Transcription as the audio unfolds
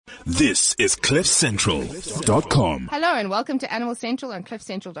This is CliffCentral.com. Hello and welcome to Animal Central on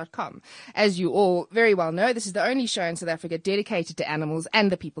CliffCentral.com. As you all very well know, this is the only show in South Africa dedicated to animals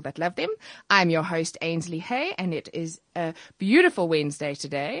and the people that love them. I'm your host, Ainsley Hay, and it is a beautiful Wednesday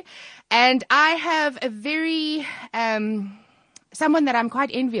today. And I have a very, someone that I'm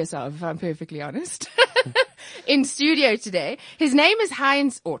quite envious of, if I'm perfectly honest, in studio today. His name is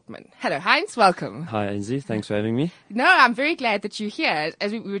Heinz Ortmann. Hello, Heinz. Welcome. Hi, Ainsley. Thanks for having me. No, I'm very glad that you're here.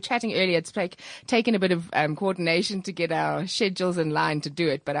 As we were chatting earlier, it's taken a bit of coordination to get our schedules in line to do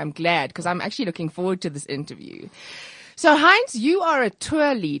it, but I'm glad because I'm actually looking forward to this interview. So, Heinz, you are a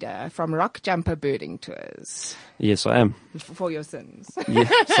tour leader from Rock Jumper Birding Tours. Yes, I am. For your sins. Yeah,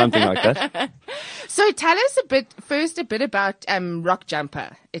 something like that. So tell us a bit about Rock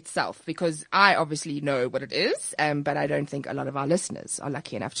Jumper itself, because I obviously know what it is, but I don't think a lot of our listeners are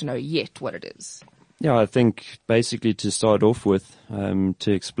lucky enough to know yet what it is. Yeah, I think basically to start off with,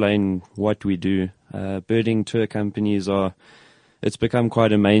 to explain what we do, birding tour companies it's become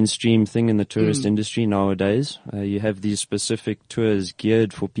quite a mainstream thing in the tourist industry nowadays. You have these specific tours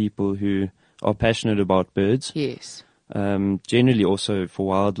geared for people who are passionate about birds. Yes. Generally also for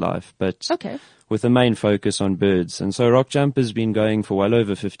wildlife, but okay, with a main focus on birds. And so Rock Jumper's been going for well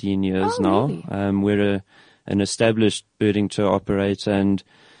over 15 years now. Really? We're an established birding tour operator and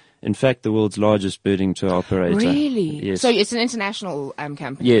in fact, the world's largest birding tour operator. Really? Yes. So it's an international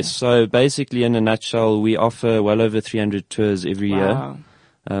company? Yes. So basically, in a nutshell, we offer well over 300 tours every year.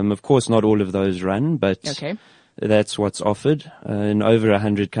 Of course, not all of those run, but that's what's offered in over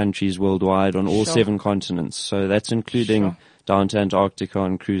 100 countries worldwide on all 7 continents. So that's including down to Antarctica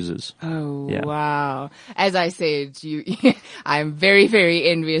on cruises. Oh, yeah. Wow. As I said, I'm very, very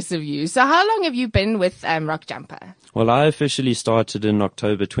envious of you. So how long have you been with Rock Jumper? Well, I officially started in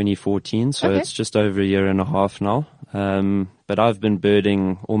October 2014, so it's just over a year and a half now. But I've been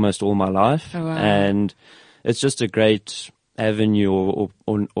birding almost all my life, and it's just a great avenue or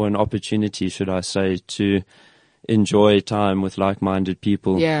an opportunity, should I say, to enjoy time with like-minded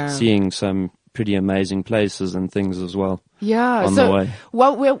people, seeing some pretty amazing places and things as well. Yeah. On the way.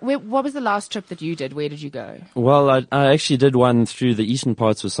 What was the last trip that you did? Where did you go? Well, I actually did one through the eastern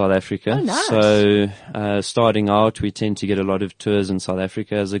parts of South Africa. Oh, nice. So, starting out, we tend to get a lot of tours in South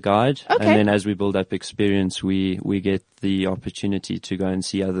Africa as a guide. Okay. And then as we build up experience, we get the opportunity to go and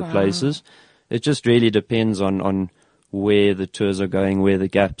see other places. It just really depends on where the tours are going, where the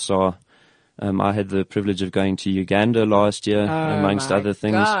gaps are. I had the privilege of going to Uganda last year, amongst other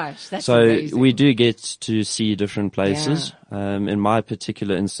things. Gosh, that's so amazing. We do get to see different places. Yeah. In my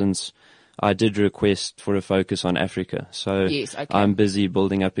particular instance, I did request for a focus on Africa. So I'm busy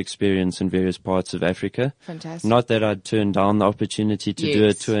building up experience in various parts of Africa. Fantastic. Not that I'd turn down the opportunity to do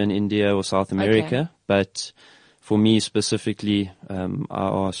a tour in India or South America, but for me specifically, I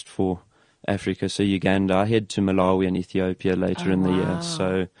asked for Africa, so Uganda. I head to Malawi and Ethiopia later in the year,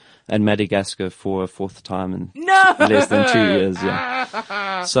 and Madagascar for a 4th time in less than 2 years.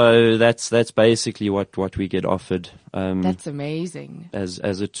 Yeah. So that's basically what we get offered. That's amazing. As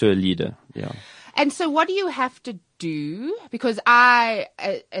a tour leader. Yeah. And so what do you have to do? Because I,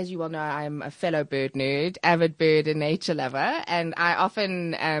 as you well know, I'm a fellow bird nerd, avid bird and nature lover, and I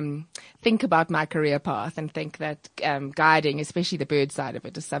often think about my career path and think that guiding, especially the bird side of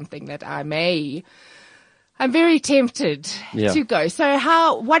it, is something that I'm very tempted to go.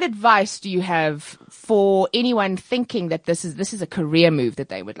 So what advice do you have for anyone thinking that this is a career move that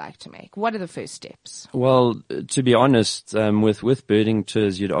they would like to make? What are the first steps? Well, to be honest, with birding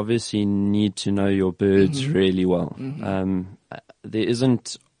tours, you'd obviously need to know your birds really well. There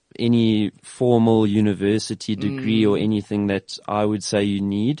isn't any formal university degree or anything that I would say you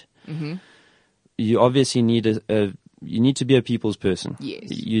need. You obviously need you need to be a people's person. Yes.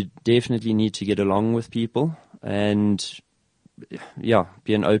 You definitely need to get along with people and,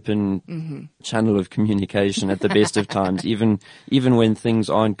 be an open channel of communication at the best of times, even when things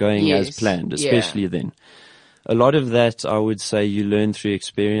aren't going as planned, especially then. A lot of that, I would say, you learn through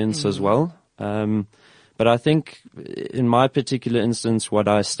experience as well. But I think in my particular instance, what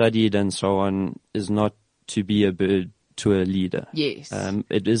I studied and so on is not to be a bird tour leader. Yes.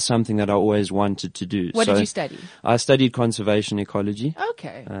 It is something that I always wanted to do. What did you study? I studied conservation ecology.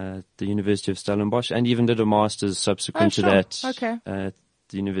 Okay. At the University of Stellenbosch, and even did a master's subsequent to that at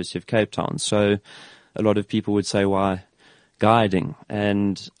the University of Cape Town. So a lot of people would say, why guiding?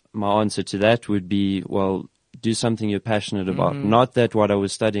 And my answer to that would be, well, do something you're passionate about. Not that what I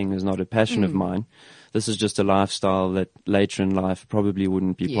was studying is not a passion of mine. This is just a lifestyle that later in life probably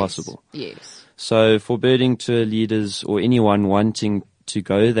wouldn't be possible. Yes. So for birding tour leaders or anyone wanting to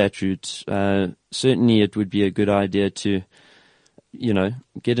go that route, certainly it would be a good idea to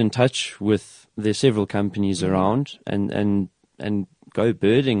get in touch with, there's several companies around and go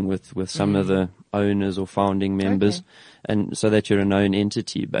birding with some of the owners or founding members, and so that you're a known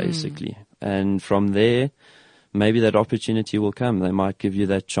entity basically. And from there, maybe that opportunity will come. They might give you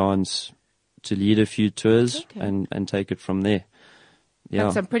that chance to lead a few tours and take it from there. Yeah.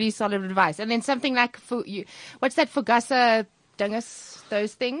 That's some pretty solid advice. And then something like, what's that, Fugasa Dingus,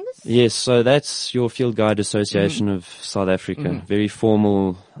 those things? Yes, so that's your Field Guide Association of South Africa. Very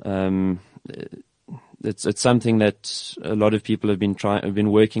formal. It's something that a lot of people have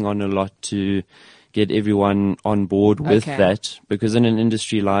been working on a lot to get everyone on board with that, because in an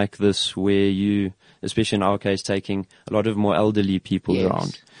industry like this, where you, especially in our case, taking a lot of more elderly people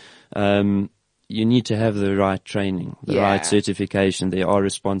around, you need to have the right training, the right certification. There are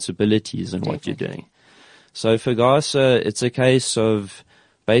responsibilities in what you're doing. So for Fugasa, it's a case of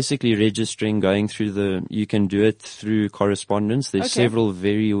basically registering, going through you can do it through correspondence. There's several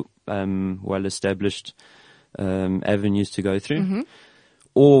very well-established avenues to go through.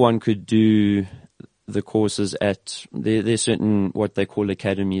 Or one could do the courses at, there's certain what they call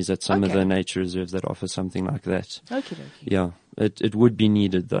academies at some of the nature reserves that offer something like that. Yeah, it would be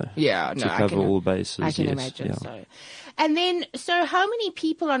needed though. Yeah, to cover all bases. I can imagine so. And then, so how many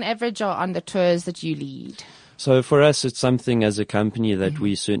people on average are on the tours that you lead? So for us, it's something as a company that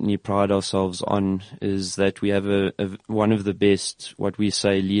we certainly pride ourselves on, is that we have one of the best, what we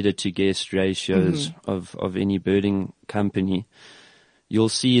say, leader to guest ratios of any birding company. You'll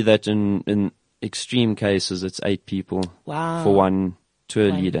see that in extreme cases, it's 8 people for one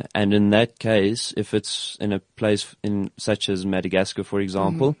tour leader. And in that case, if it's in a place such as Madagascar, for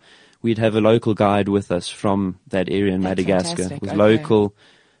example, we'd have a local guide with us from that area in Madagascar with local,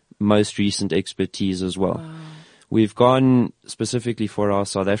 most recent expertise as well. We've gone specifically for our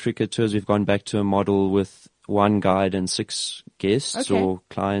South Africa tours, we've gone back to a model with 1 guide and 6 guests or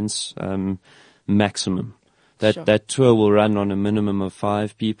clients, maximum. That tour will run on a minimum of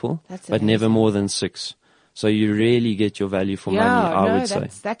 5 people, but never more than 6. So you really get your value for money, I would say.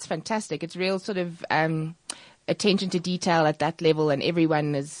 That's fantastic. It's real sort of attention to detail at that level, and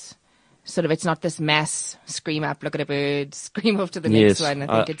everyone is sort of, it's not this mass scream up, look at a bird, scream off to the next one.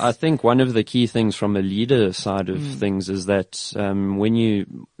 I think one of the key things from a leader side of things is that when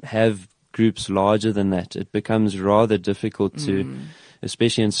you have groups larger than that, it becomes rather difficult to,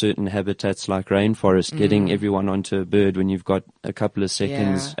 especially in certain habitats like rainforest, getting everyone onto a bird when you've got a couple of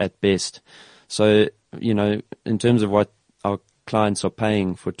seconds at best. So, in terms of what our clients are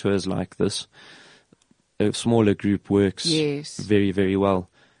paying for tours like this, a smaller group works very, very well.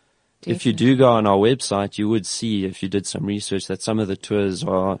 Definitely. If you do go on our website, you would see, if you did some research, that some of the tours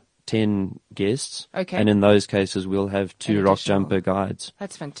are 10 guests. And in those cases, we'll have 2 rock jumper guides.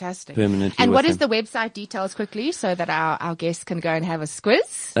 That's fantastic. Permanently. And what is the website details quickly so that our guests can go and have a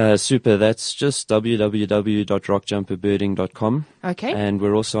squiz? Super. That's just www.rockjumperbirding.com. And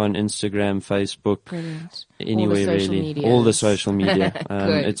we're also on Instagram, Facebook. Brilliant. Anywhere really. All the social media.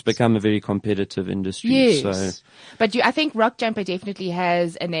 It's become a very competitive industry. Yes. So. But I think Rock Jumper definitely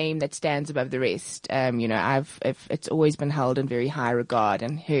has a name that stands above the rest. It's always been held in very high regard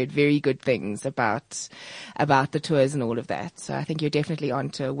and heard very good things about the tours and all of that. So I think you're definitely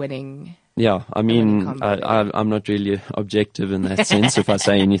on to winning. Yeah, I mean, I'm not really objective in that sense if I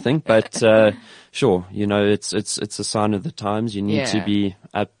say anything, but sure, it's a sign of the times. You need to be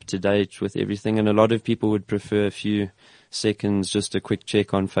up to date with everything, and a lot of people would prefer a few seconds, just a quick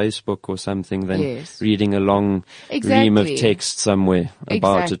check on Facebook or something, than reading a long ream of text somewhere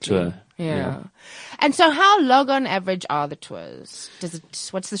about a tour. Yeah. And so how long on average are the tours?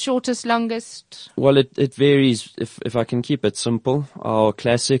 What's the shortest, longest? Well, it varies. If I can keep it simple, our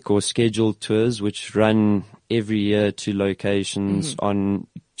classic or scheduled tours, which run every year to locations on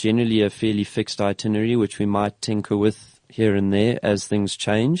generally a fairly fixed itinerary, which we might tinker with here and there as things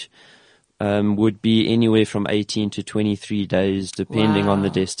change, would be anywhere from 18 to 23 days, depending on the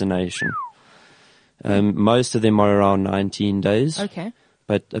destination. Most of them are around 19 days.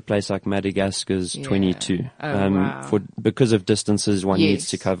 But a place like Madagascar is 22. Because of distances one needs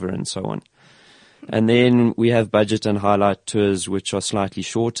to cover and so on. And then we have budget and highlight tours, which are slightly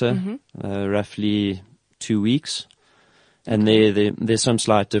shorter, roughly 2 weeks. And there's some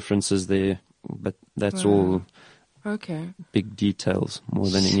slight differences there, but that's all big details more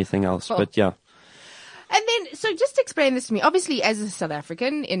than anything else. But yeah. And then, so just explain this to me. Obviously, as a South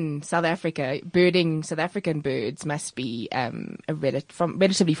African in South Africa, birding South African birds must be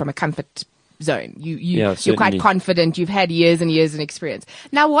relatively from a comfort zone. You're certainly. quite confident. You've had years and years of experience.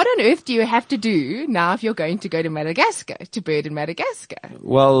 Now, what on earth do you have to do now if you're going to go to Madagascar, to bird in Madagascar?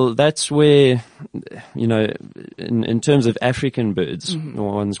 Well, that's where, in terms of African birds,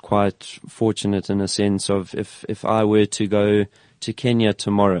 one's quite fortunate in a sense of if I were to go to Kenya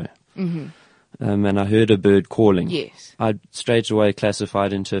tomorrow, and I heard a bird calling, Yes. I'd straight away classify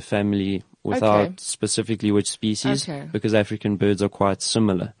it into a family without specifically which species, because African birds are quite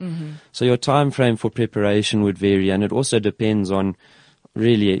similar. So your time frame for preparation would vary, and it also depends on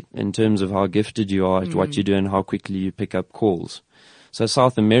really in terms of how gifted you are at what you do and how quickly you pick up calls. So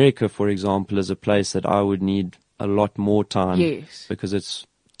South America, for example, is a place that I would need a lot more time, because it's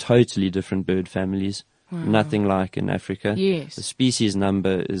totally different bird families. Nothing like in Africa. Yes. The species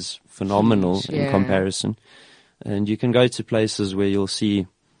number is phenomenal in comparison. And you can go to places where you'll see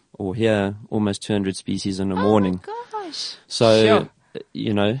or hear almost 200 species in a morning. Oh my gosh. So,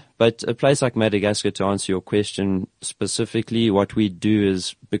 but a place like Madagascar, to answer your question specifically, what we do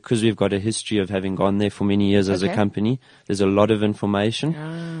is, because we've got a history of having gone there for many years as a company, there's a lot of information,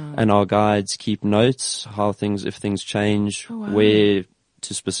 and our guides keep notes, if things change, where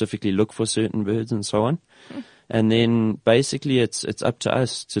to specifically look for certain birds and so on. And then basically it's up to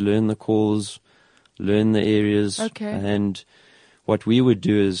us to learn the calls, learn the areas. And what we would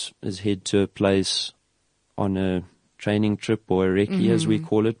do is head to a place on a training trip or a recce, as we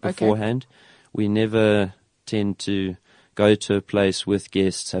call it, beforehand. We never tend to go to a place with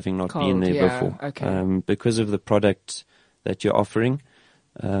guests having not been there before. Because of the product that you're offering,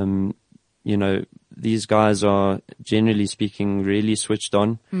 these guys are, generally speaking, really switched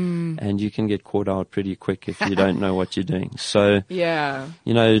on, and you can get caught out pretty quick if you don't know what you're doing. So,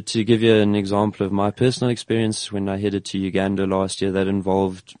 to give you an example of my personal experience, when I headed to Uganda last year, that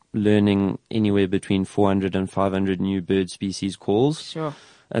involved learning anywhere between 400 and 500 new bird species calls,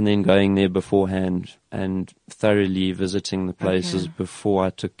 and then going there beforehand and thoroughly visiting the places before I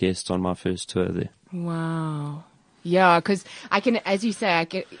took guests on my first tour there. Wow. Yeah, because as you say,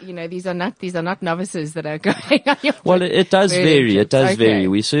 these are not novices that are going on your Well, it does vary. It does vary.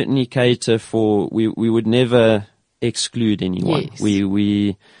 We certainly cater for, we would never exclude anyone. Yes.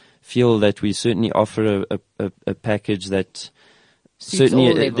 We feel that we certainly offer a package that Suits all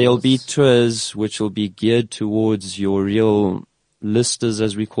certainly there'll levels. be tours which will be geared towards your real listers,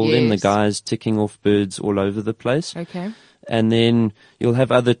 as we call them, the guys ticking off birds all over the place. And then you'll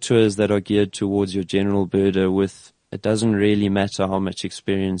have other tours that are geared towards your general birder with, it doesn't really matter how much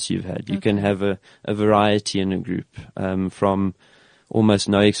experience you've had. You can have a variety in a group, from almost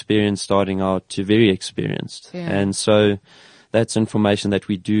no experience starting out to very experienced. And so that's information that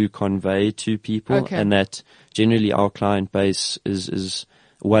we do convey to people, and that generally our client base is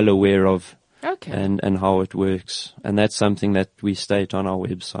well aware of, and how it works. And that's something that we state on our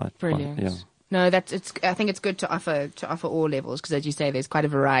website. Brilliant. No, I think it's good to offer all levels, because as you say, there's quite a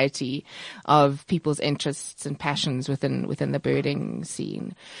variety of people's interests and passions within the birding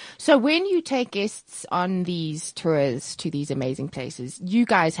scene. So when you take guests on these tours to these amazing places, do you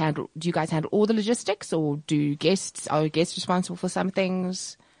guys handle all the logistics, or are guests responsible for some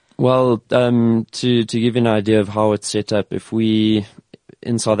things? Well, to give you an idea of how it's set up, in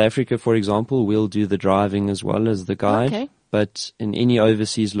South Africa, for example, we'll do the driving as well as the guide. But in any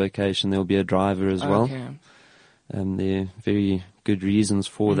overseas location, there'll be a driver as well. There are very good reasons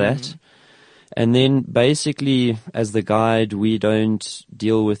for that. And then basically, as the guide, we don't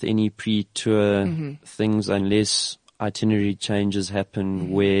deal with any pre-tour things unless itinerary changes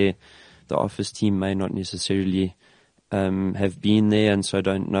happen where the office team may not necessarily have been there, and so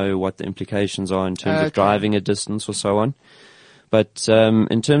don't know what the implications are in terms of driving a distance or so on. But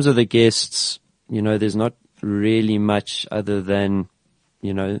in terms of the guests, there's not really much other than,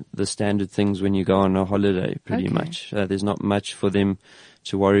 the standard things when you go on a holiday, pretty much. There's not much for them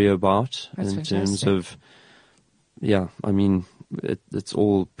to worry about. That's in fantastic. Terms of, it's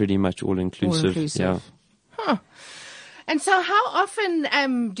all pretty much all inclusive. And so how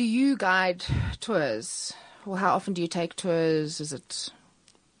often do you guide tours? Or how often do you take tours? Is it...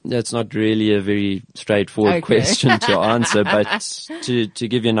 That's not really a very straightforward question to answer, but to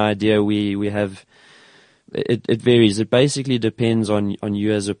give you an idea, we have... It varies. It basically depends on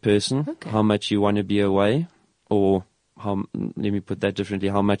you as a person, how much you want to be away, or let me put that differently,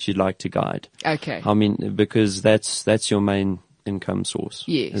 how much you'd like to guide. Because that's your main income source.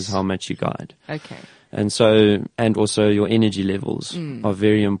 Is how much you guide. And so, and also your energy levels are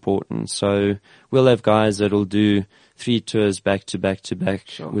very important. So we'll have guys that'll do 3 tours back to back to back,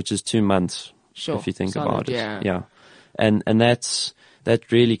 which is 2 months. If you think about it. And that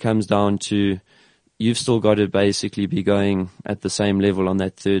really comes down to, you've still got to basically be going at the same level on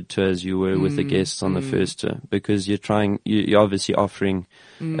that third tour as you were with the guests on the first tour, because you're obviously offering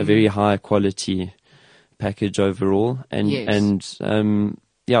a very high quality package overall. And,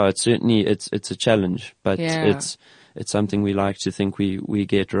 it's certainly, it's a challenge, but it's something we like to think we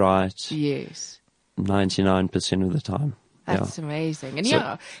get right. Yes. 99% of the time. That's amazing.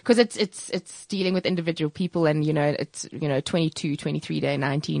 And because it's dealing with individual people, and, it's, 22, 23 day,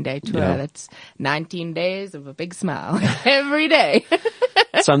 19 day tour. Yeah. That's 19 days of a big smile every day.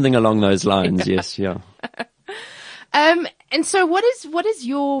 Something along those lines. Yes. Yeah. And so what is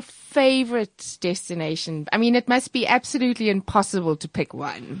your favorite destination? I mean, it must be absolutely impossible to pick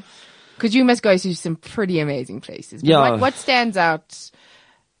one, because you must go to some pretty amazing places. But what stands out,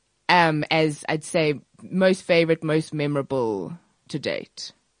 as I'd say most favorite, most memorable to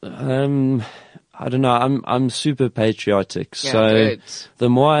date? I don't know. I'm super patriotic. Yeah, so good. The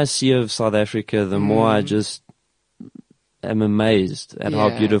more I see of South Africa, the more I just am amazed at how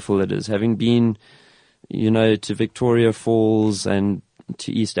beautiful it is. Having been, to Victoria Falls and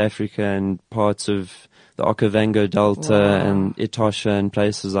to East Africa and parts of the Okavango Delta and Etosha and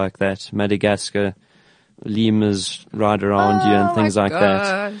places like that, Madagascar, lemurs right around you and things like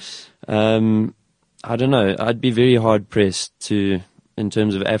that. I don't know. I'd be very hard pressed in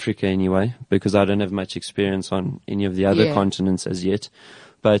terms of Africa anyway, because I don't have much experience on any of the other continents as yet.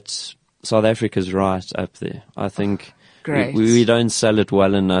 But South Africa's right up there. I think Great. We don't sell it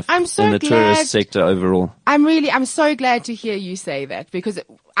well enough in the tourist sector overall. I'm so glad to hear you say that, because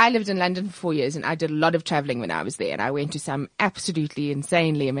I lived in London for 4 years and I did a lot of traveling when I was there, and I went to some absolutely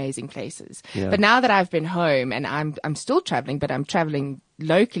insanely amazing places. Yeah. But now that I've been home and I'm still traveling, but I'm traveling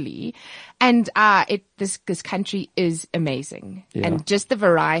locally, and this country is amazing, and just the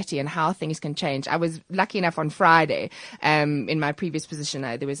variety and how things can change. I was lucky enough on Friday, in my previous position,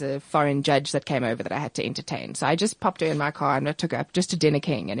 there was a foreign judge that came over that I had to entertain, so I just popped her in my car and I took her up just to Dinner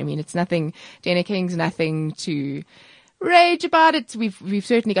King. And I mean, Dinner King's nothing to rage about. It. We've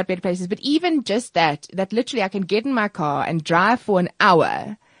certainly got better places, but even just that literally I can get in my car and drive for an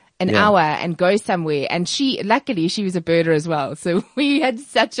hour and go somewhere. And luckily she was a birder as well. So we had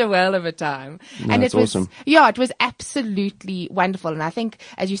such a well of a time. And it was awesome. Yeah, it was absolutely wonderful. And I think,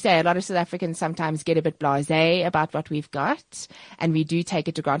 as you say, a lot of South Africans sometimes get a bit blasé about what we've got, and we do take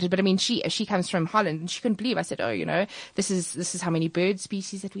it for granted. But I mean, she comes from Holland, and she couldn't believe. I said, this is how many bird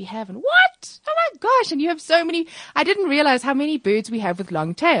species that we have. And what? Oh my gosh. And you have so many. I didn't realize how many birds we have with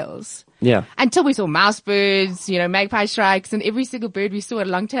long tails. Yeah. Until we saw mouse birds, magpie shrikes, and every single bird we saw had a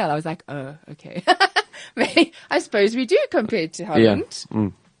long tail. I was like, oh, okay. I suppose we do compared to Holland. Yeah.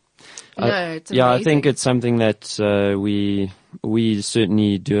 Mm. No, it's amazing. Yeah, I think it's something that we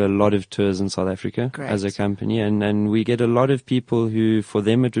certainly do a lot of tours in South Africa as a company, and we get a lot of people who, for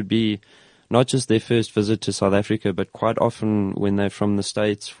them, it would be not just their first visit to South Africa, but quite often when they're from the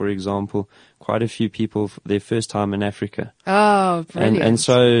States, for example, quite a few people, their first time in Africa. Oh, brilliant. And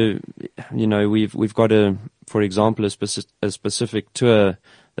so, we've got for example, a specific tour.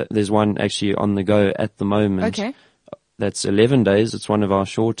 There's one actually on the go at the moment. Okay. That's 11 days. It's one of our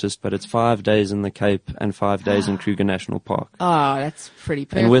shortest, but it's 5 days in the Cape and 5 days in Kruger National Park. Oh, that's pretty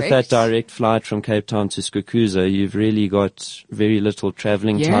perfect. And with that direct flight from Cape Town to Skukuza, you've really got very little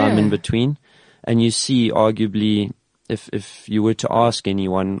traveling time in between. And you see, arguably, if you were to ask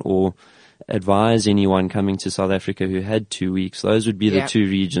anyone or advise anyone coming to South Africa who had 2 weeks, those would be the two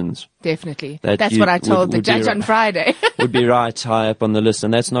regions. Definitely. That's what I told the judge on Friday. Would be right high up on the list.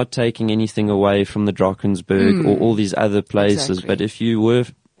 And that's not taking anything away from the Drakensberg or all these other places. Exactly. But if you were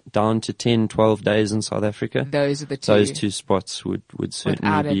down to 10, 12 days in South Africa, those are the two. Those two spots would certainly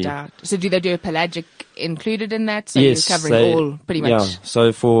without be. Without a doubt. So do they do a pelagic included in that? So yes, you're covering all pretty much. Yeah.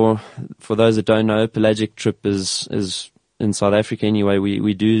 So for those that don't know, a pelagic trip is in South Africa anyway,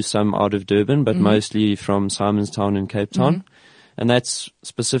 we do some out of Durban, but mostly from Simonstown and Cape Town. And that's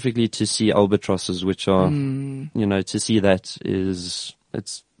specifically to see albatrosses, which are, to see that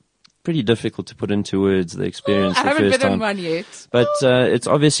it's pretty difficult to put into words, the experience the first time. I haven't been on one yet. But it's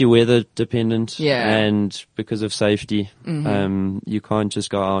obviously weather dependent, and because of safety, you can't just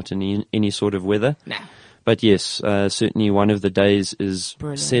go out in any sort of weather. No. But yes, certainly one of the days is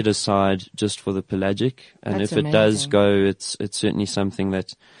set aside just for the pelagic. And That's if it amazing. does go, it's certainly something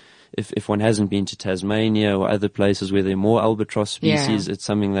that if one hasn't been to Tasmania or other places where there are more albatross species, it's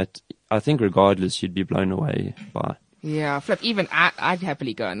something that I think regardless you'd be blown away by. Yeah, flip. Even I'd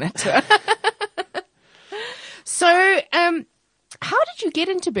happily go on that tour. So, how did you get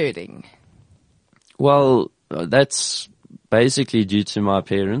into birding? Well, that's basically due to my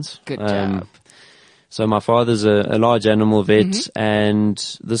parents. Good job. So my father's a large animal vet, and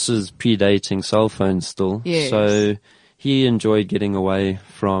this is predating cell phones still. Yes. So he enjoyed getting away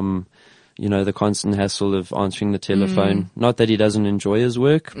from, the constant hassle of answering the telephone. Not that he doesn't enjoy his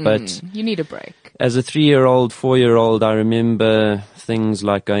work, but You need a break. as a 3-year-old, 4-year-old, I remember things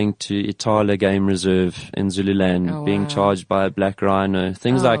like going to Itala Game Reserve in Zululand, being charged by a black rhino,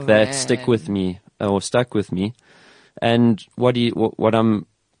 things like that stuck with me. And what I'm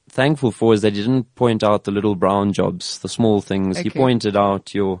thankful for is that he didn't point out the little brown jobs, the small things. He pointed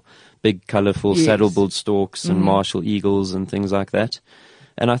out your big, colorful saddle-billed storks and martial eagles and things like that.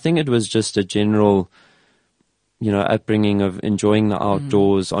 And I think it was just a general, upbringing of enjoying the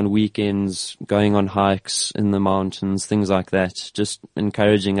outdoors on weekends, going on hikes in the mountains, things like that, just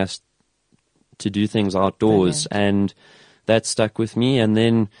encouraging us to do things outdoors. And that stuck with me. And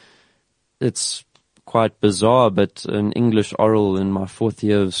then it's quite bizarre, but an English oral in my 4th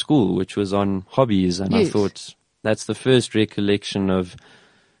year of school, which was on hobbies. And I thought that's the first recollection of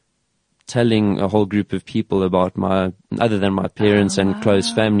telling a whole group of people about other than my parents and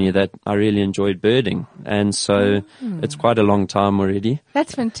close family, that I really enjoyed birding. And so it's quite a long time already.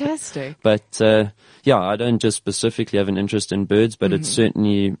 That's fantastic. But, I don't just specifically have an interest in birds, but it's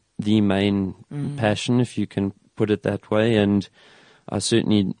certainly the main passion, if you can put it that way. And I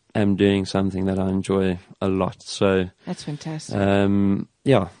certainly am doing something that I enjoy a lot. So that's fantastic. I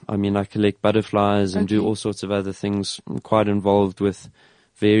collect butterflies and do all sorts of other things. I'm quite involved with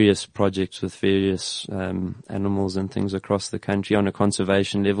various projects with various animals and things across the country on a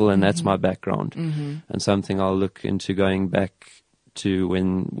conservation level, and that's my background, and something I'll look into going back to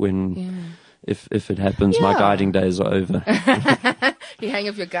when if it happens, my guiding days are over. You hang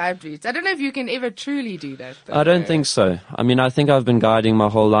up your guide boots. I don't know if you can ever truly do that, though. I don't think so. I think I've been guiding my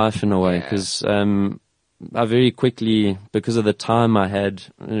whole life in a way, because I very quickly, because of the time I had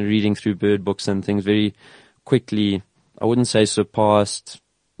reading through bird books and things, very quickly, I wouldn't say surpassed,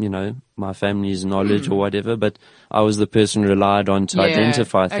 my family's knowledge or whatever, but I was the person relied on to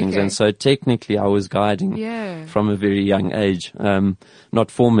identify things. And so technically I was guiding from a very young age. Not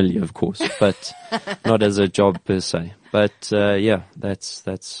formally, of course, but not as a job per se. But, that's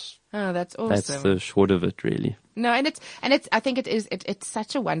awesome. That's the short of it, really. No, and it's, I think it's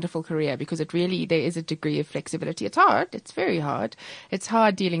such a wonderful career, because there is a degree of flexibility. It's hard. It's very hard. It's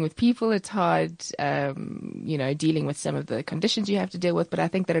hard dealing with people. It's hard, dealing with some of the conditions you have to deal with. But I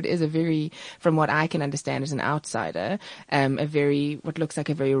think that it is from what I can understand as an outsider, what looks like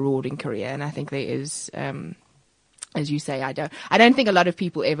a very rewarding career. And I think there is, as you say, I don't think a lot of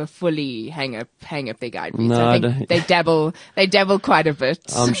people ever fully hang up their guide boots. No, I think they dabble quite a bit.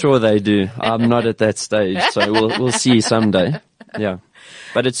 I'm sure they do. I'm not at that stage, so we'll see someday. Yeah.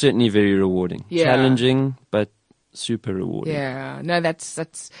 But it's certainly very rewarding. Yeah. Challenging, but super rewarding. Yeah. No,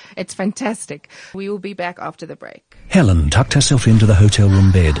 it's fantastic. We will be back after the break. Helen tucked herself into the hotel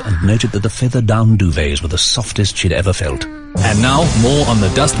room bed and noted that the feather-down duvets were the softest she'd ever felt. And now, more on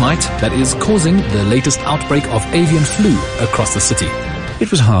the dust mite that is causing the latest outbreak of avian flu across the city. It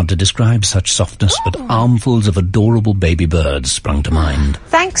was hard to describe such softness, but armfuls of adorable baby birds sprung to mind.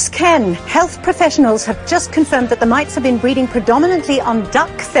 Thanks, Ken. Health professionals have just confirmed that the mites have been breeding predominantly on duck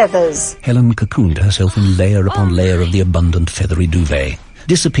feathers. Helen cocooned herself in layer upon layer of the abundant feathery duvet,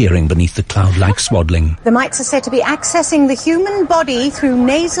 disappearing beneath the cloud-like swaddling. The mites are said to be accessing the human body through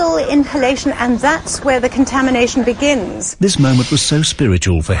nasal inhalation, and that's where the contamination begins. This moment was so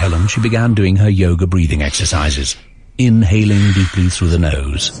spiritual for Helen, she began doing her yoga breathing exercises, inhaling deeply through the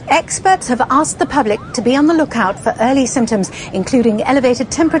nose. Experts have asked the public to be on the lookout for early symptoms, including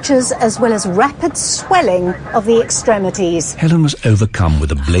elevated temperatures as well as rapid swelling of the extremities. Helen was overcome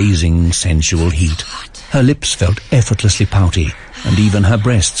with a blazing, sensual heat. Her lips felt effortlessly pouty, and even her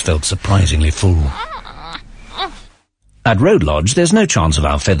breasts felt surprisingly full. At Road Lodge, there's no chance of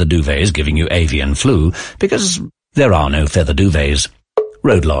our feather duvets giving you avian flu, because there are no feather duvets.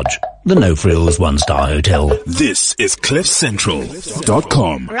 Road Lodge, the no-frills one-star hotel. This is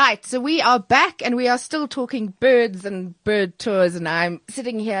CliffCentral.com. Right, so we are back and we are still talking birds and bird tours, and I'm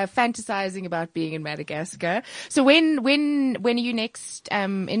sitting here fantasizing about being in Madagascar. So when are you next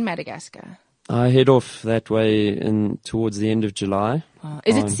in Madagascar? I head off that way towards the end of July.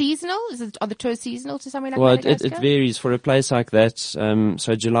 Is it seasonal? Are the tours seasonal to somewhere like Well, Madagascar? it varies for a place like that.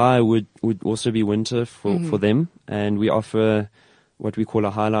 So July would also be winter for them, and we offer what we call a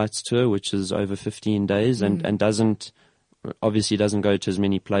highlights tour, which is over 15 days and doesn't go to as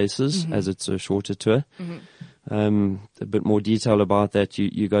many places as it's a shorter tour. A bit more detail about that,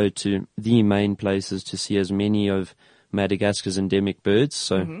 you go to the main places to see as many of Madagascar's endemic birds,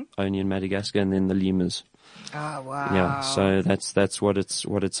 so only in Madagascar, and then the lemurs. Oh, wow. Yeah, so that's what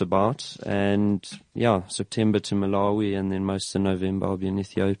it's about. And yeah, September to Malawi, and then most of November I'll be in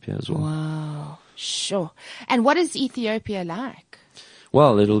Ethiopia as well. Wow. Sure. And what is Ethiopia like?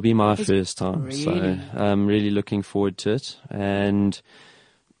 Well, it'll be my first time, really? so I'm really looking forward to it. And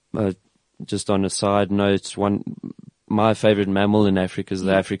just on a side note, my favorite mammal in Africa is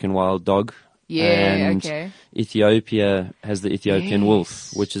the African wild dog. Yeah, and okay. Ethiopia has the Ethiopian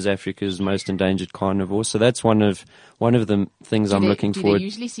wolf, which is Africa's most endangered carnivore. So that's one of the things I'm looking forward. Do they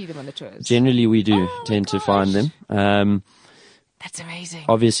usually see them on the tours? Generally, we do tend to find them. That's amazing.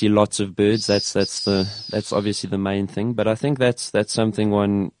 Obviously, lots of birds. That's obviously the main thing. But I think that's something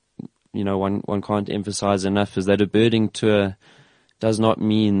one can't emphasize enough, is that a birding tour does not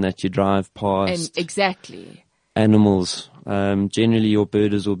mean that you drive past exactly animals. Generally, your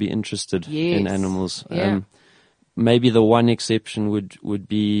birders will be interested in animals. Yeah. Maybe the one exception would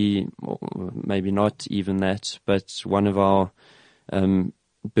be, maybe not even that, but one of our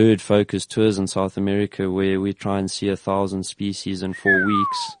bird-focused tours in South America, where we try and see 1,000 species in 4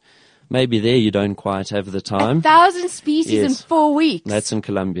 weeks. Maybe there you don't quite have the time. 1,000 species in 4 weeks. That's in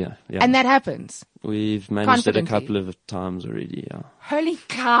Colombia. Yeah. And that happens. We've managed it a couple of times already. Yeah. Holy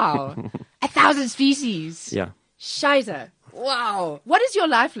cow! 1,000 species. Yeah. Scheisse. Wow. What is your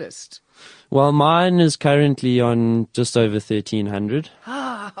life list? Well, mine is currently on just over 1,300.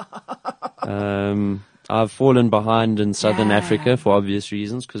 I've fallen behind in Southern Africa for obvious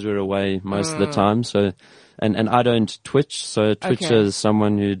reasons, because we're away most of the time. So, and I don't twitch. So Twitcher is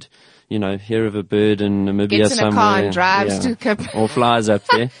someone who'd, hear of a bird in Namibia Gets in somewhere. a car and drives to Cape or flies up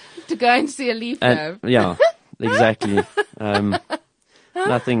there. to go and see a leaf blow. Yeah, exactly.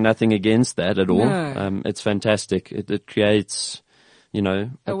 Nothing against that at all. No. It's fantastic. It creates, a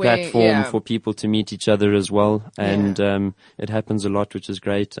platform for people to meet each other as well. And, it happens a lot, which is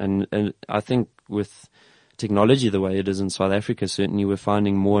great. And I think with technology the way it is in South Africa, certainly we're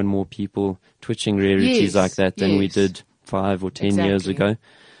finding more and more people twitching rarities like that than we did 5 or 10 years ago.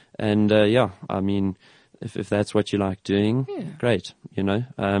 And, I mean, if that's what you like doing, great,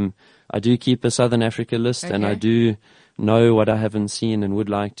 I do keep a Southern Africa list, and I do know what I haven't seen and would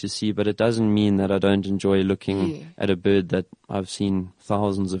like to see, but it doesn't mean that I don't enjoy looking at a bird that I've seen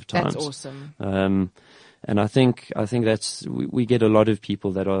thousands of times. That's awesome. And I think that's, we get a lot of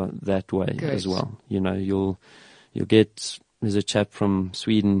people that are that way as well. You'll get, there's a chap from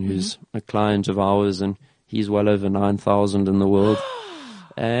Sweden who's a client of ours, and he's well over 9,000 in the world.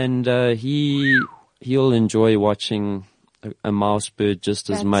 And, he'll enjoy watching a mouse bird just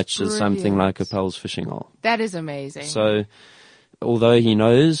as much as something like a Pel's fishing owl. That is amazing. So, although he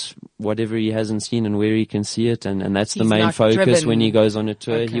knows whatever he hasn't seen and where he can see it, and that's the main focus when he goes on a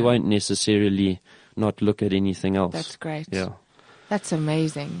tour, he won't necessarily not look at anything else. That's great. Yeah. That's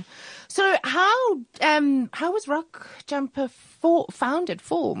amazing. So how was Rock Jumper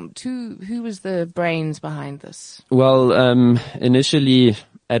formed? Who was the brains behind this? Well, initially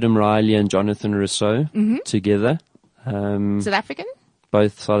Adam Riley and Jonathan Rousseau together. South African?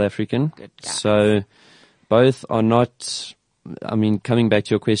 Both South African. Good guys. So both are not, coming back to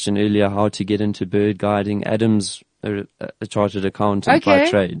your question earlier, how to get into bird guiding, Adam's a chartered accountant by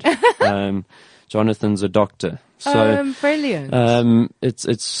trade. Jonathan's a doctor. So, brilliant.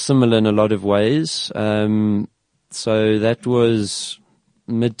 It's similar in a lot of ways. So that was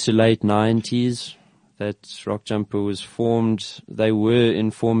mid to late 90s that Rock Jumper was formed. They were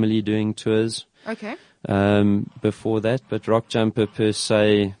informally doing tours. Okay. Before that, but Rock Jumper per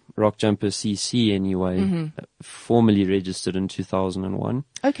se, Rock Jumper CC anyway, formally registered in 2001.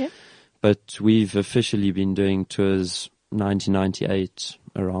 Okay. But we've officially been doing tours 1998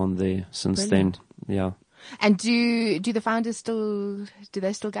 around there since then. Yeah. And do the founders still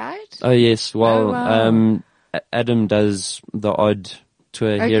guide? Oh yes. Well, Adam does the odd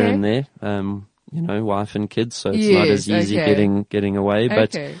tour here and there. Wife and kids, so it's not as easy getting away.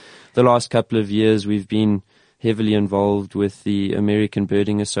 But the last couple of years we've been heavily involved with the American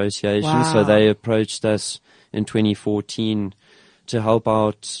Birding Association. Wow. So they approached us in 2014 to help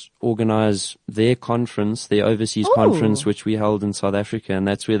out organize their conference, their overseas conference, which we held in South Africa. And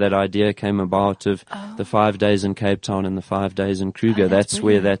that's where that idea came about of the 5 days in Cape Town and the 5 days in Kruger. That's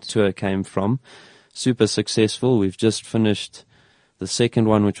where that tour came from. Super successful. We've just finished the second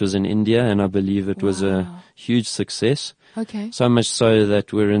one, which was in India, and I believe it was a huge success. Okay. So much so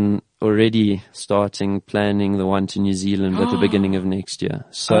that we're already starting planning the one to New Zealand at the beginning of next year.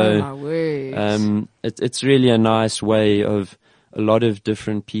 So, my word. it's really a nice way of a lot of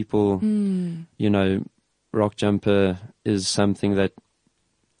different people, Rock Jumper is something that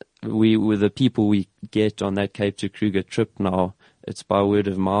with the people we get on that Cape to Kruger trip now, it's by word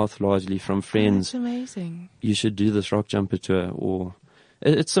of mouth, largely from friends. That's amazing. You should do this rock jumper tour, or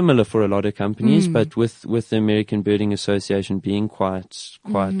it's similar for a lot of companies, but with the American Birding Association being quite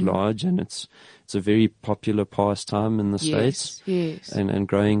large, and it's a very popular pastime in the States, and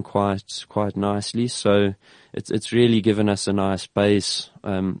growing quite nicely. So it's really given us a nice base,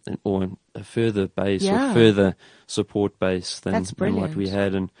 or a further base, or further support base than what we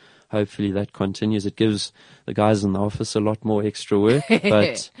had, and hopefully that continues. It gives the guys in the office a lot more extra work,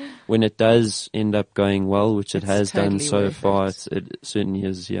 but when it does end up going well, which it has totally done so far, it certainly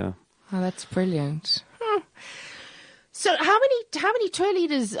is, yeah. Oh, that's brilliant. So how many tour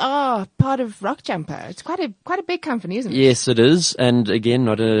leaders are part of Rock Jumper? It's quite a big company, isn't it? Yes, it is. And again,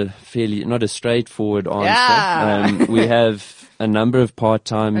 not a straightforward answer. Yeah. We have a number of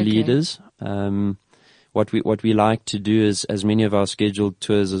part-time leaders. What we like to do is, as many of our scheduled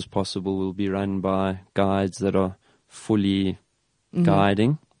tours as possible will be run by guides that are fully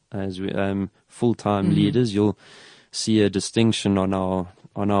guiding, as we, full-time leaders. You'll see a distinction on our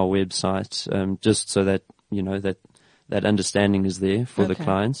website, just so that you know that understanding is there for the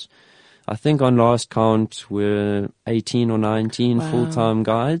clients. I think on last count we're 18 or 19 full-time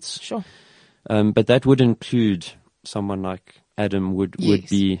guides. Sure. But that would include someone like Adam would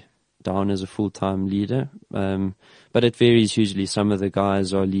be down as a full-time leader. But it varies hugely. Some of the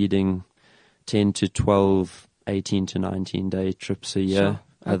guys are leading 10 to 12, 18 to 19 day trips a year. Sure.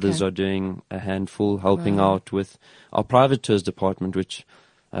 Others are doing a handful, helping out with our private tours department, which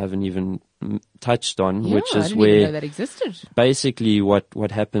I haven't even touched on, which is I didn't where even know that existed. basically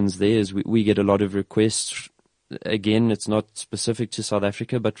what happens there is we get a lot of requests. Again, it's not specific to South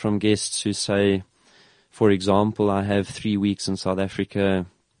Africa, but from guests who say, for example, I have 3 weeks in South Africa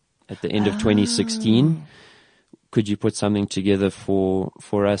at the end of 2016. Could you put something together for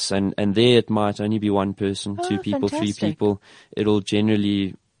us? And there it might only be one person, two people, fantastic. 3 people. It'll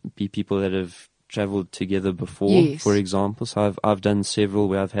generally be people that have traveled together before, for example. So I've done several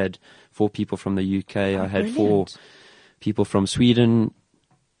where I've had 4 people from the UK. I had 4 people from Sweden,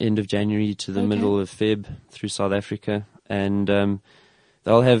 end of January to the middle of Feb through South Africa. And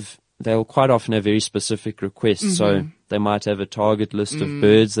they'll quite often have very specific requests. So they might have a target list of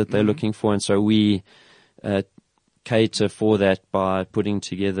birds that they're looking for. And so we cater for that by putting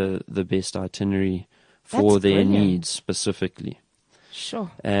together the best itinerary for their needs specifically.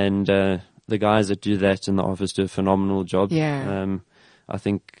 Sure. And the guys that do that in the office do a phenomenal job. Yeah. I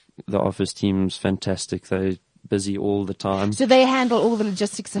think the office team's fantastic. They're busy all the time. So they handle all the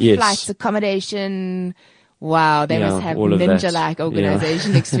logistics of flights, accommodation. Wow, they must have ninja-like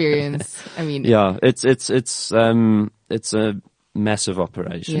organization experience. I mean, it's a massive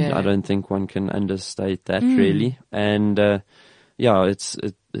operation. I don't think one can understate that really. And it's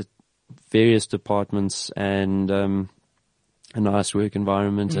various departments and a nice work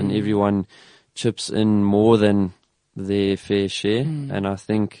environment, and everyone chips in more than their fair share. And I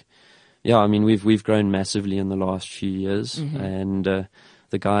think, we've grown massively in the last few years, and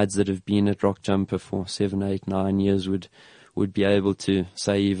the guides that have been at Rock Jumper for 7, 8, 9 years would be able to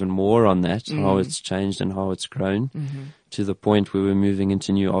say even more on that, how it's changed and how it's grown, to the point where we're moving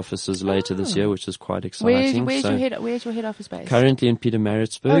into new offices later this year, which is quite exciting. Where's your head office based? Currently in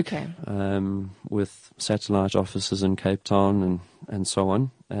Pietermaritzburg, with satellite offices in Cape Town and so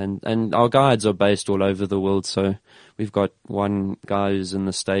on. And our guides are based all over the world, so we've got one guy who's in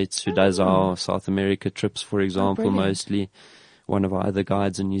the States who does our South America trips, for example, mostly. One of our other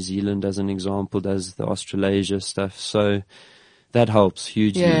guides in New Zealand, as an example, does the Australasia stuff. So that helps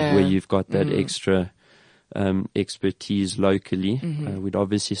hugely where you've got that extra expertise locally. We'd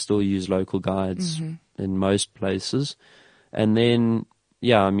obviously still use local guides in most places. And then,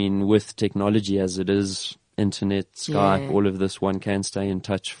 with technology as it is, internet, Skype, all of this, one can stay in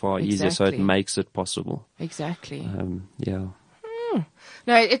touch far easier. So it makes it possible. Exactly.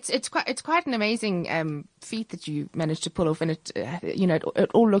 No, it's quite an amazing feat that you managed to pull off, and it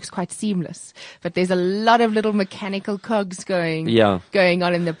all looks quite seamless. But there's a lot of little mechanical cogs going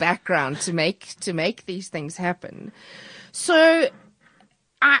on in the background to make these things happen. So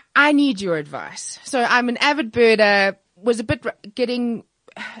I need your advice. So I'm an avid birder, was a bit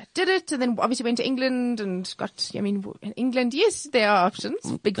did it, and then obviously went to England and in England, yes, there are options.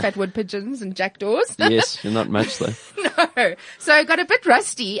 Big fat wood pigeons and jackdaws. Yes, you're not much though. No. So I got a bit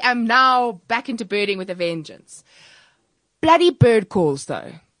rusty. I'm now back into birding with a vengeance. Bloody bird calls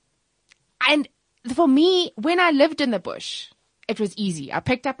though. And for me, when I lived in the bush, it was easy. I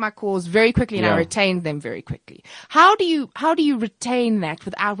picked up my calls very quickly and I retained them very quickly. How do you retain that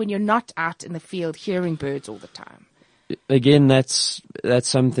when you're not out in the field hearing birds all the time? Again, that's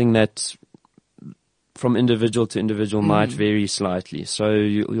something that from individual to individual might vary slightly. So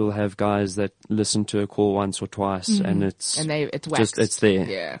you'll have guys that listen to a call once or twice, and it's waxed. it's there.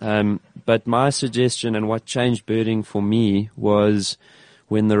 Yeah. But my suggestion and what changed birding for me was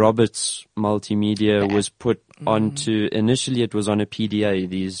when the Roberts multimedia was put onto. Initially, it was on a PDA.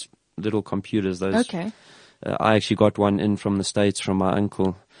 These little computers. Those. Okay. I actually got one in from the States from my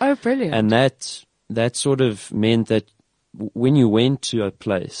uncle. Oh, brilliant. And that sort of meant that when you went to a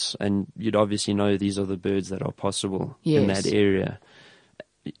place, and you'd obviously know these are the birds that are possible in that area,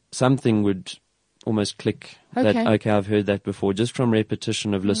 something would almost click that, okay, I've heard that before, just from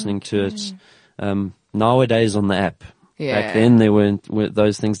repetition of listening to it. Nowadays on the app. Back then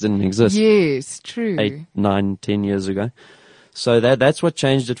those things didn't exist. Yes, true. 8, 9, 10 years ago. So that's what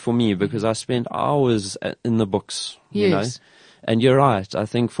changed it for me, because I spent hours in the books, you know. And you're right. I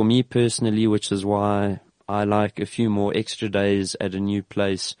think for me personally, which is why I like a few more extra days at a new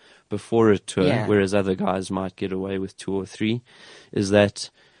place before a tour, whereas other guys might get away with 2 or 3, is that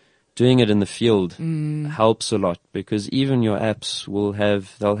doing it in the field helps a lot, because even your apps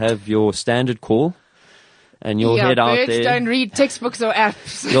they'll have your standard call. And you'll head out there. Birds don't read textbooks or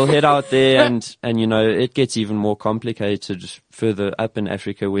apps. You'll head out there and you know, it gets even more complicated further up in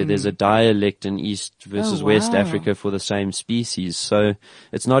Africa, where there's a dialect in East versus West Africa for the same species. So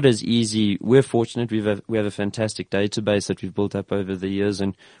it's not as easy. We're fortunate. We have a fantastic database that we've built up over the years,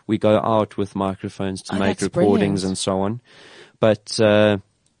 and we go out with microphones to make recordings and so on. But,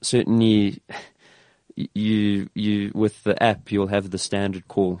 certainly, you with the app, you'll have the standard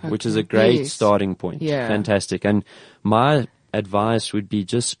call, which is a great starting point. Yeah. Fantastic. And my advice would be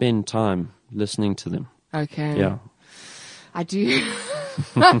just spend time listening to them. Okay. Yeah. I do.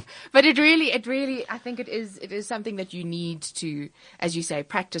 But it really, I think it is something that you need to, as you say,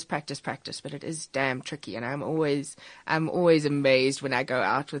 practice, but it is damn tricky. And I'm always amazed when I go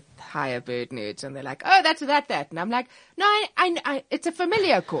out with higher bird nerds and they're like, oh, that's that. And I'm like, no, I it's a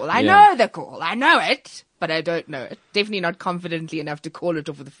familiar call. I know the call. I know it, but I don't know it. Definitely not confidently enough to call it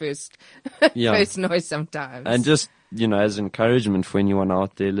over the first noise sometimes. And just, you know, as encouragement for anyone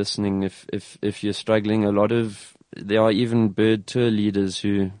out there listening, if you're struggling, there are even bird tour leaders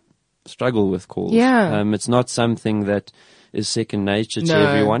who struggle with calls. Yeah. It's not something that is second nature to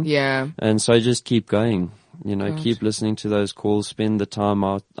everyone. Yeah. And so just keep going. You know, keep listening to those calls, spend the time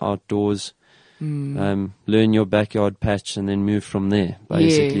outdoors, learn your backyard patch, and then move from there,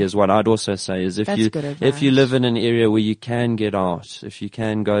 basically, is what I'd also say. Is if you live in an area where you can get out, if you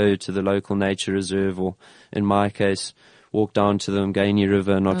can go to the local nature reserve, or in my case, walk down to the Mgeni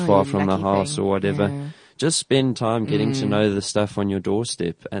River not far from the house or whatever, just spend time getting to know the stuff on your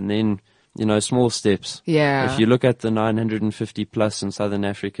doorstep, and then, you know, small steps. Yeah. If you look at the 950 plus in Southern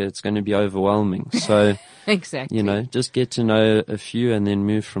Africa, it's going to be overwhelming. So, exactly. You know, just get to know a few and then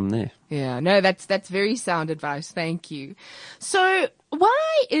move from there. Yeah. No, that's very sound advice. Thank you. So,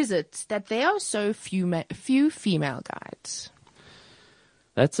 why is it that there are so few female guides?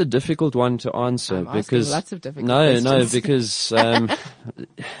 That's a difficult one to answer, because lots of difficult questions. Because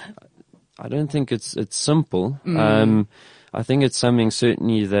I don't think it's simple. I think it's something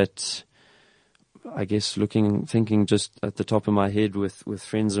certainly that, I guess, thinking just at the top of my head with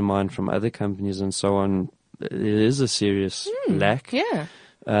friends of mine from other companies and so on, there is a serious lack. Yeah.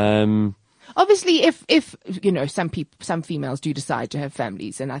 Obviously, if you know, some females do decide to have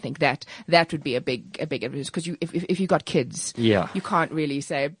families, and I think that would be a big difference, because if you got kids, you can't really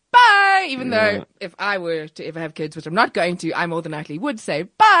say bye. Even though if I were to ever have kids, which I'm not going to, I more than likely would say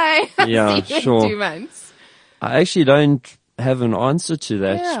bye. Yeah, see you sure. in 2 months. I actually don't have an answer to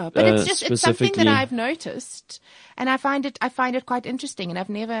that. Yeah, but it's something that I've noticed, and I find it quite interesting, and I've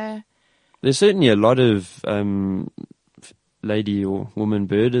never. There's certainly a lot of lady or woman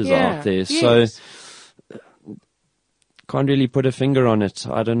birders out there, so can't really put a finger on it.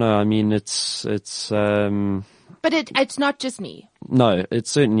 I don't know. I mean, it's. But it's not just me. No, it's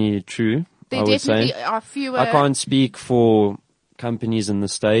certainly true. There definitely are fewer. I can't speak for companies in the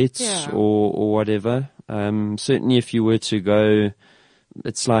States or whatever. Certainly, if you were to go,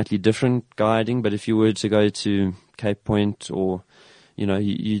 it's slightly different guiding. But if you were to go to Cape Point, or you know,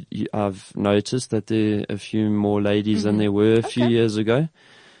 I've noticed that there are a few more ladies than there were a few years ago.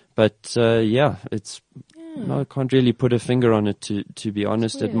 But it's. No, I can't really put a finger on it. To be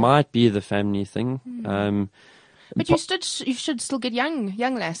honest, it might be the family thing. But you should still get young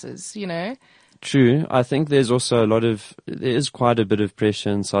lasses, you know. True. I think there is quite a bit of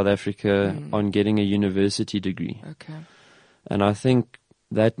pressure in South Africa on getting a university degree. Okay. And I think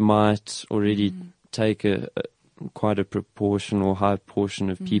that might already take quite a proportion or high portion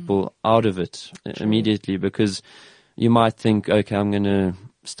of people out of it immediately, because you might think, okay, I'm going to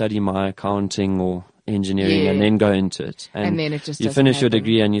study my accounting or engineering and then go into it. And then it just you doesn't finish your happen.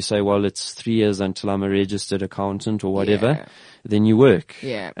 degree and you say, well, it's 3 years until I'm a registered accountant or whatever. Yeah. Then you work.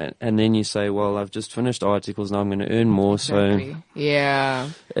 Yeah. And then you say, well, I've just finished articles, now I'm going to earn more. Exactly. Yeah.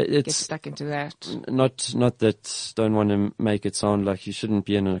 So Get it's stuck into that. not that, don't want to make it sound like you shouldn't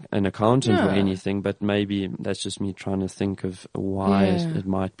be an accountant or anything, but maybe that's just me trying to think of why it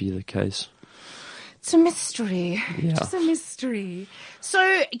might be the case. It's a mystery. Yeah. Just a mystery.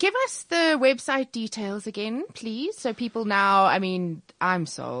 So give us the website details again, please. So people now, I mean, I'm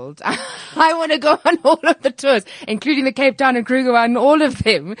sold. I want to go on all of the tours, including the Cape Town and Kruger one, all of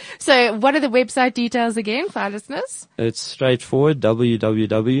them. So what are the website details again for our listeners? It's straightforward,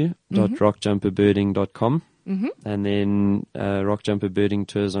 www.rockjumperbirding.com. And then Rockjumper Birding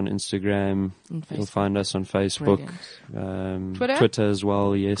Tours on Instagram. You'll find us on Facebook. Twitter as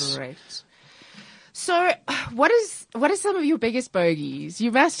well, yes. Great. So what are some of your biggest bogeys?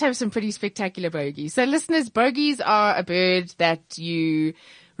 You must have some pretty spectacular bogeys. So listeners, bogeys are a bird that you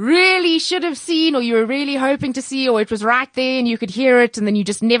really should have seen, or you were really hoping to see, or it was right there and you could hear it and then you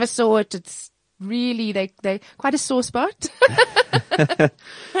just never saw it. It's really, they quite a sore spot.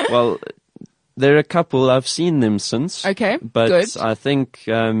 Well, there are a couple. I've seen them since. Okay, but good. I think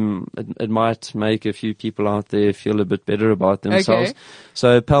it might make a few people out there feel a bit better about themselves. Okay.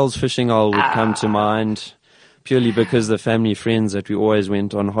 So Pel's Fishing Owl would come to mind purely because the family friends that we always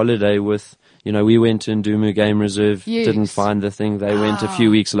went on holiday with. You know, we went to Ndumu Game Reserve, Yes. didn't find the thing. They went a few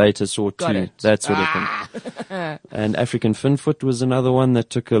weeks later, saw Got two, it. that sort of thing. And African Finfoot was another one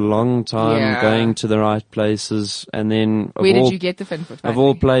that took a long time going to the right places. And then Where did you get the Finfoot? of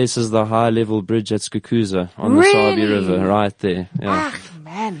all places, the high level bridge at Skukuza on the Sabi River, right there. Yeah.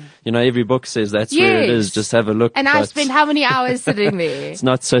 Man. You know, every book says that's where it is. Yes. Just have a look. And I've but spent how many hours sitting there? It's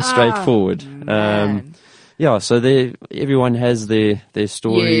not so straightforward. Man. Yeah, so everyone has their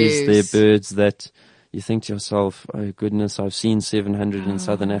stories, Yes. their birds that you think to yourself, oh goodness, I've seen 700 in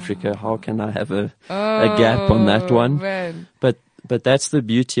Southern Africa. How can I have a gap on that one? Man. But that's the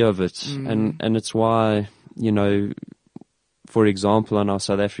beauty of it. And it's why, you know, for example, on our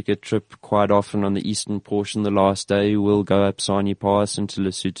South Africa trip, quite often on the eastern portion, the last day, we'll go up Sani Pass into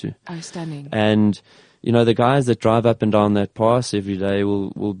Lesotho. Oh, stunning. And, you know, the guys that drive up and down that pass every day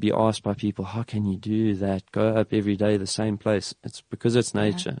will be asked by people, how can you do that? Go up every day, the same place. It's because it's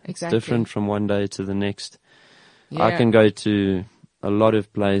nature. exactly. It's different from one day to the next. Yeah. I can go to a lot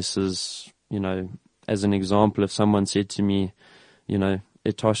of places, you know, as an example, if someone said to me, you know,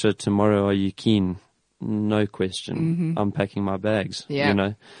 Etosha, tomorrow, are you keen? No question. I'm packing my bags, Yeah. you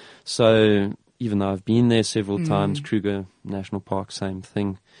know. So even though I've been there several times, Kruger National Park, same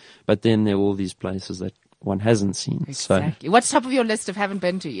thing. But then there are all these places that one hasn't seen. Exactly. What's top of your list of haven't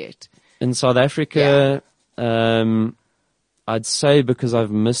been to yet? So in South Africa, I'd say because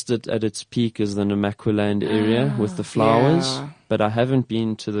I've missed it at its peak is the Namaqualand area with the flowers. yeah. But I haven't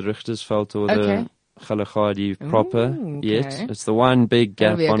been to the Richtersveld or Okay. the Galagadi proper Ooh, yet. okay. It's the one big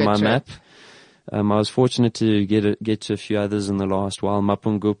That'll gap be a on good my trip. map. I was fortunate to get to a few others in the last while.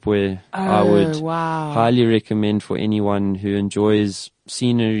 Mapungubwe, I would wow. highly recommend for anyone who enjoys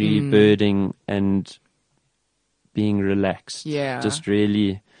scenery, birding, and being relaxed. Yeah. Just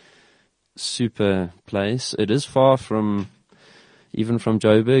really super place. It is far from, even from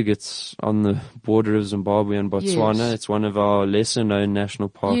Joburg. It's on the border of Zimbabwe and Botswana. Yes. It's one of our lesser known national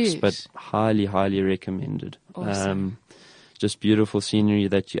parks, Yes. but highly, highly recommended. Awesome. Just beautiful scenery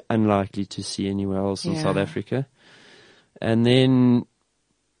that you're unlikely to see anywhere else in Yeah. South Africa. And then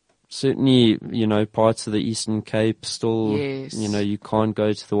certainly, you know, parts of the Eastern Cape still, Yes. you know, you can't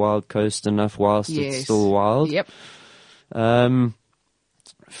go to the Wild Coast enough whilst Yes. it's still wild. Yep.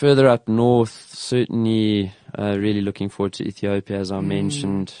 Further up north, certainly really looking forward to Ethiopia, as I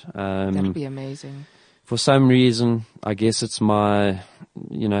mentioned. That'll be amazing. For some reason, I guess it's my,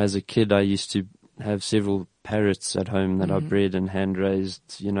 you know, as a kid, I used to have several parrots at home that I bred and hand raised,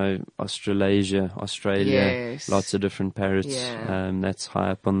 you know, Australasia, Australia, Yes. lots of different parrots. Yeah. That's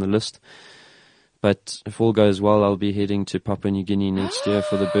high up on the list. But if all goes well, I'll be heading to Papua New Guinea next year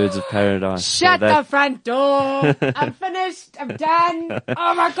for the Birds of Paradise. So Shut that- the front door. I'm finished. I'm done.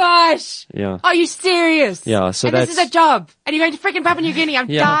 Oh my gosh. Yeah. Are you serious? Yeah, so and this is a that's- job. And you're going to freaking Papua New Guinea. I'm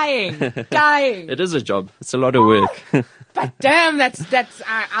Yeah. dying. It is a job. It's a lot of work. But damn, that's,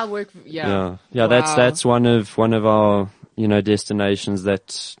 I'll work. Yeah. Yeah. Wow. That's one of our, you know, destinations that,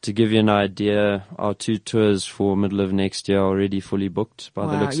 to give you an idea, our 2 tours for middle of next year are already fully booked by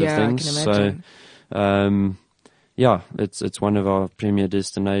the Wow, looks yeah, of I things. can imagine. So, yeah, it's one of our premier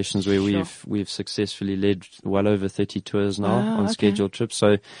destinations where Sure. we've successfully led well over 30 tours now Wow, on okay. scheduled trips.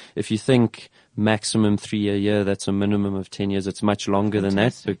 So if you think maximum 3 a year. That's a minimum of 10 years. It's much longer than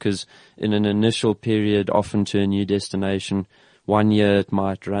that, because in an initial period, often to a new destination, 1 year it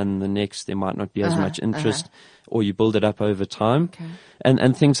might run, the next there might not be as much interest, or you build it up over time. Okay.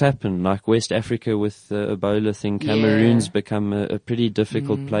 And things happen, like West Africa with the Ebola thing. Cameroon's become a pretty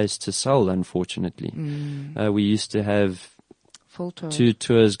difficult place to sell, unfortunately. We used to have Full tour. 2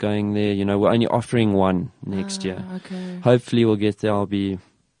 tours going there. You know, we're only offering 1 next year. Okay. Hopefully we'll get there. I'll be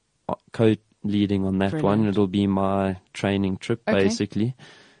co-leading on that one. Brilliant. It'll be my training trip, Okay. basically.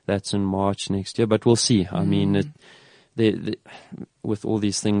 That's in March next year, but we'll see. I mean, with all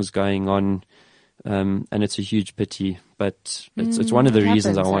these things going on, and it's a huge pity, but it's one of the it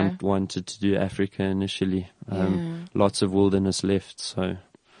reasons happens, wanted to do Africa initially. Lots of wilderness left, so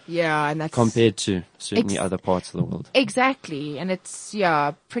Yeah, and that's compared to certainly other parts of the world. exactly, and it's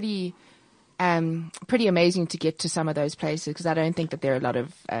pretty amazing to get to some of those places, because I don't think that there are a lot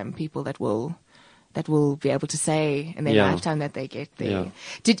of people that will be able to say in their lifetime that they get there.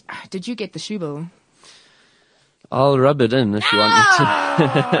 Yeah. Did you get the Shubal? I'll rub it in if you want me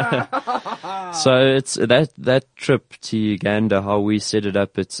to. So it's that trip to Uganda, how we set it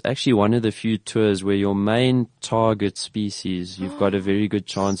up, it's actually one of the few tours where your main target species you've got a very good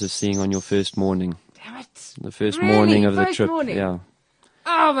chance of seeing on your first morning. Damn it. The first Really? morning of the First trip. morning? Yeah.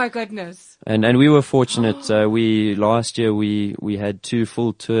 Oh my goodness. And we were fortunate. Last year we had 2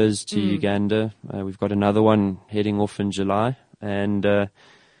 full tours to Uganda. We've got another one heading off in July, and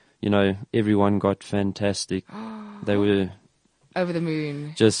everyone got fantastic. They were Over the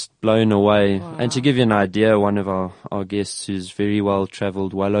moon. just blown away. Wow. And to give you an idea, one of our guests who's very well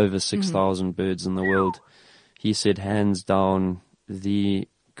traveled, well over 6,000 birds in the world, he said hands down the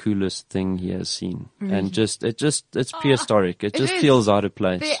coolest thing he has seen. And it's prehistoric. It just feels out of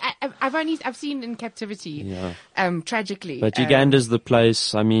place. I've seen in captivity, tragically. But Uganda's the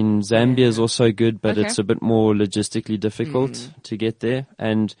place. I mean, Zambia is also good, but it's a bit more logistically difficult to get there.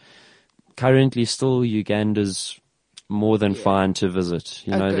 And currently still Uganda's more than fine to visit.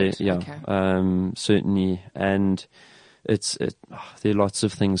 Certainly. And there are lots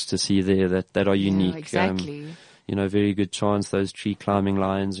of things to see there that are unique. Exactly. Very good chance, those tree climbing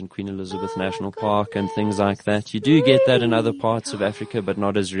lions in Queen Elizabeth National Park and things like that. You do get that in other parts of Africa, but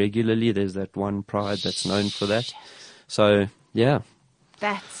not as regularly. There's that one pride that's known for that. So, yeah.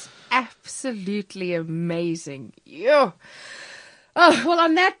 That's absolutely amazing. Yeah. Oh, well,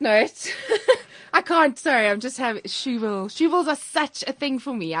 on that note, I'm just having Shuvals. Shuvals are such a thing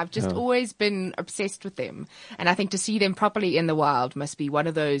for me. I've just always been obsessed with them. And I think to see them properly in the wild must be one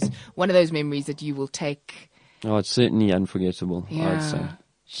of those memories that you will take. Oh, it's certainly unforgettable, Yeah, I'd say.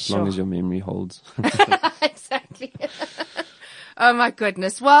 As long as your memory holds. Exactly. Oh my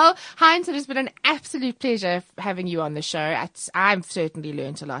goodness. Well, Heinz, it has been an absolute pleasure having you on the show. I've certainly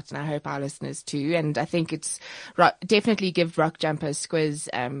learned a lot, and I hope our listeners too. And I think it's definitely give Rock Jumper a squiz.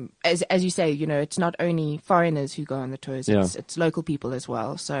 As you say, it's not only foreigners who go on the tours, it's local people as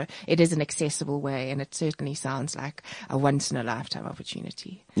well. So it is an accessible way, and it certainly sounds like a once in a lifetime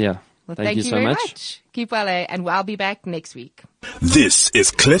opportunity. Yeah. Well, thank you so very much. much. Keep well, and I'll be back next week. This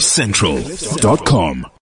is CliffCentral.com.